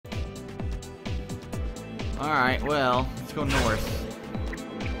Alright, well, let's go north.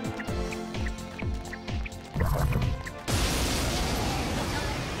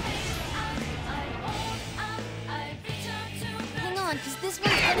 Hang on, because this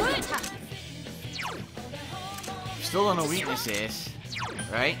one's gonna be tough. Still don't know weaknesses,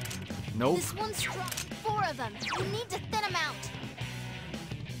 right? Nope. This one's strong. 4 of them. You need to thin them out.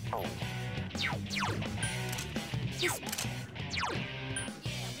 This...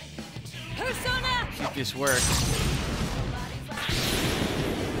 Persona! See if this works.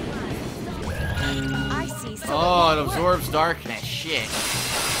 I see. So Oh, it absorbs darkness. Shit.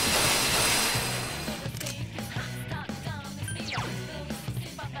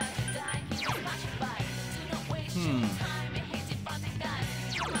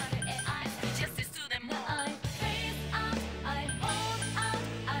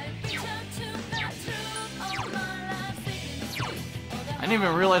 I didn't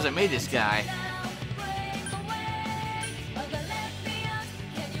even realize I made this guy.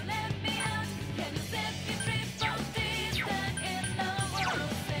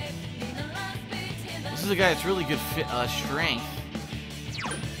 This is a guy that's really good strength.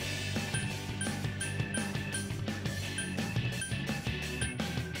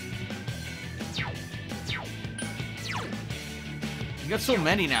 You got so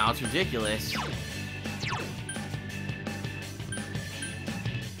many now, it's ridiculous.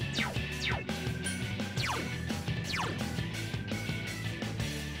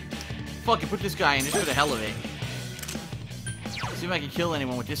 Fucking put this guy in just for the hell of it. See if I can kill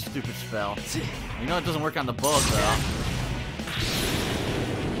anyone with this stupid spell. You know it doesn't work on the bug, though.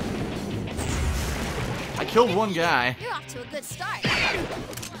 I killed one guy. You're off to a good start.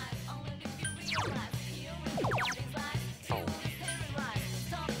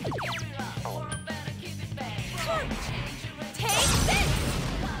 Take this!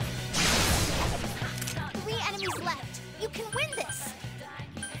 3 enemies left. You can win this.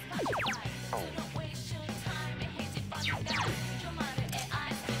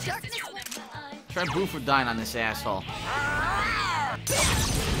 Try boof or dine on this asshole.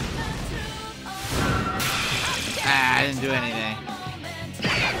 Ah, I didn't do anything.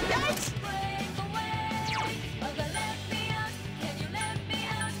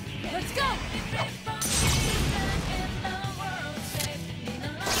 Let's go!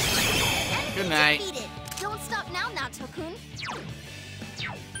 Good night. Defeated. Don't stop now, Tokun.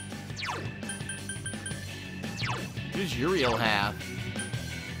 What does Uriel have?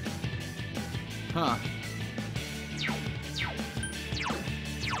 Huh.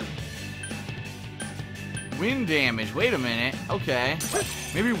 Wind damage. Wait a minute. Okay.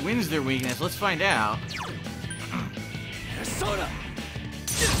 Maybe wind's their weakness. Let's find out. Soda.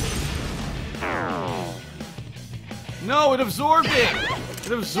 No, it absorbed it.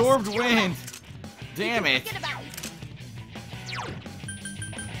 It absorbed wind. Damn it.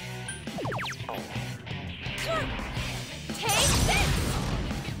 Take this!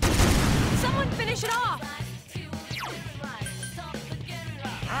 Someone finish it off!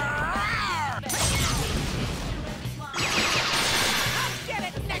 I'll get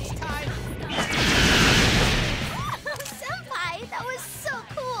it next time! Senpai, that was so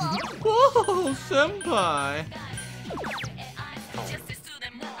cool! Whoa, senpai.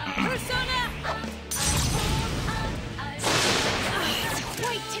 Persona! It's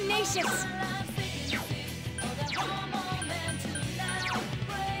quite tenacious!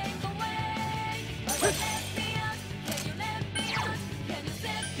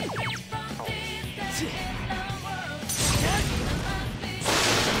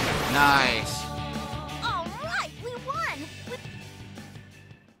 Nice. All right, we won.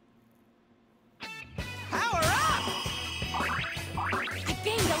 Power up! I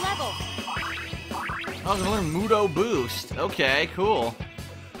gained a level. I was gonna learn Mudo Boost. Okay, cool.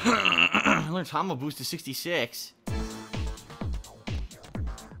 I learned Tama Boost to 66.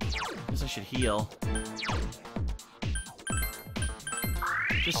 Guess I should heal.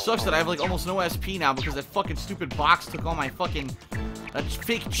 Just sucks that I have like almost no SP now because that fucking stupid box took all my fucking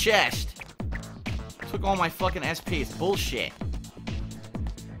fake chest. Took all my fucking SP. It's bullshit.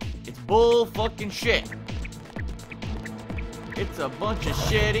 It's bull fucking shit. It's a bunch of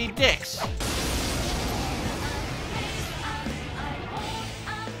shitty dicks.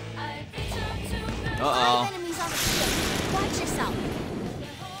 Uh-oh. Enemies on the field. Watch yourself.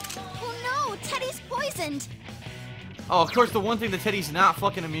 Oh no, Teddy's poisoned. Oh, of course, the one thing that Teddy's not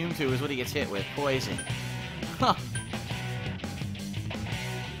fucking immune to is what he gets hit with. Poison. Huh.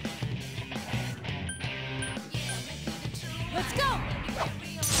 Let's go.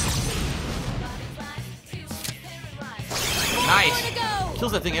 Nice. Way to go.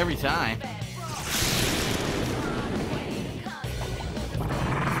 Kills that thing every time.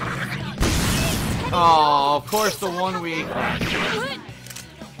 Oh, of course the one week.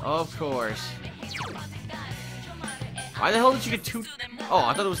 Of course. Why the hell did you get two? Oh,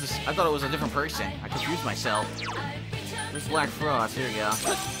 I thought it was this. I thought it was a different person. I confused myself. Where's Black Frost? Here we go.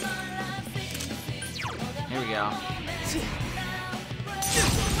 Here we go.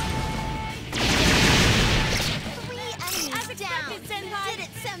 3 enemies down. Did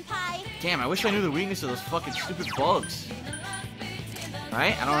it, Senpai. Damn, I wish I knew the weakness of those fucking stupid bugs.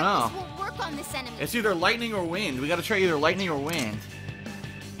 Right? I don't know. We'll work on this enemy. It's either lightning or wind. We gotta try either lightning or wind.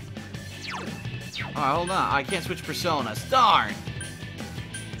 Alright, hold on. I can't switch personas. Darn!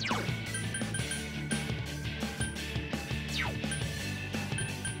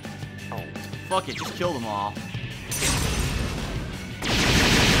 Fuck it, just kill them all.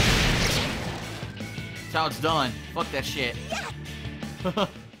 That's how it's done. Fuck that shit.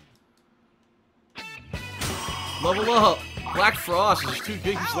 Level up! Black Frost is just too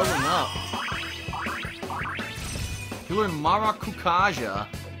big, he's leveling up. You learn Marakukaja,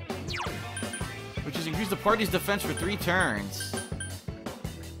 which is increase the party's defense for 3 turns.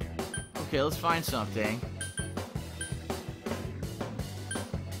 Okay, let's find something.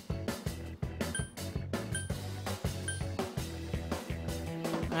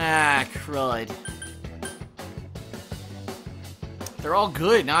 Ah, crud. They're all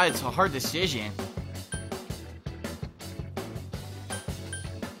good, now it's a hard decision.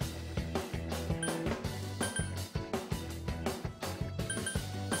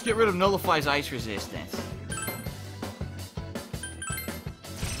 Let's get rid of Nullifies Ice Resistance.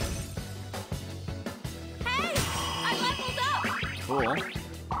 Hey, I leveled up. Cool.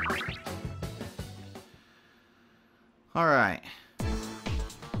 Alright.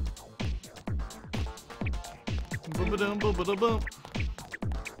 Boom-ba-dum, boom-ba-dum-boom.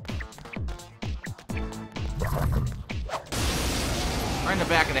 Right in the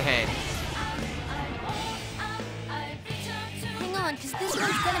back of the head. Hang on, because this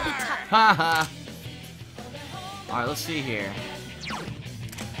one's gonna be tough. Haha. Alright, let's see here.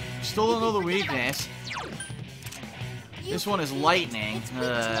 Still don't know the weakness. This one is lightning. It's weak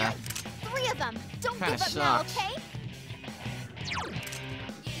to 3 of them. Don't Kinda give up now, sucks. okay?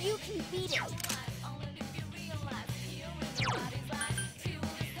 You can beat it.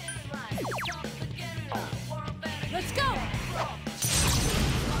 Let's go.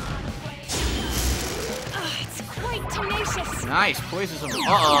 It's quite tenacious. Nice. Poisons him.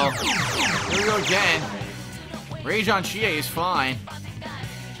 Uh-oh. Here we go again. Rage on Chie is fine.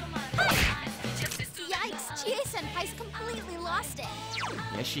 Yikes, Chie-senpai's completely lost it.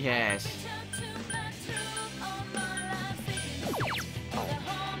 Yes, she has.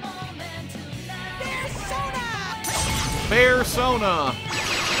 Persona!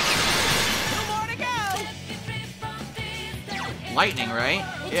 Lightning, right?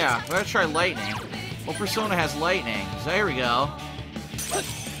 Yeah, let's try lightning. Well, Persona has lightning. So here we go.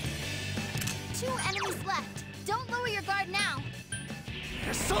 2 enemies left. Don't lower your guard now.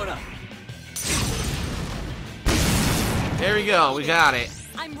 Persona! There we go. We got it.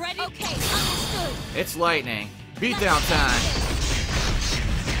 I'm ready. Okay, understood. It's lightning. Beatdown time.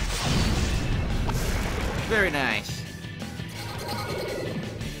 Very nice.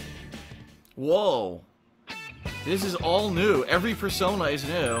 Whoa. This is all new. Every Persona is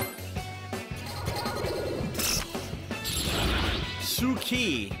new.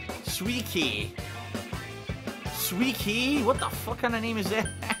 Suki. Suiki. Suiki? What the fuck kind of name is that?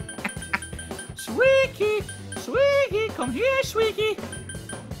 Suiki. Suiki. Come here, Suiki.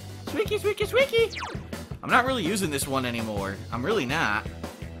 Suiki, Suiki, Suiki. I'm not really using this one anymore. I'm really not.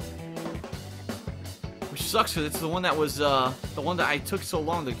 Which sucks because it's the one that was, the one that I took so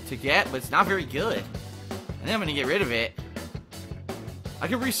long to get, but it's not very good. I think I'm gonna get rid of it. I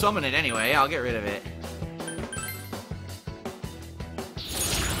can resummon it anyway. I'll get rid of it.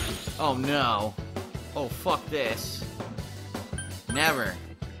 Oh no. Oh fuck this. Never.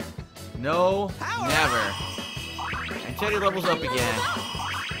 No, never. And Teddy levels up again.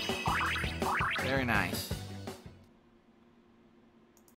 Very nice.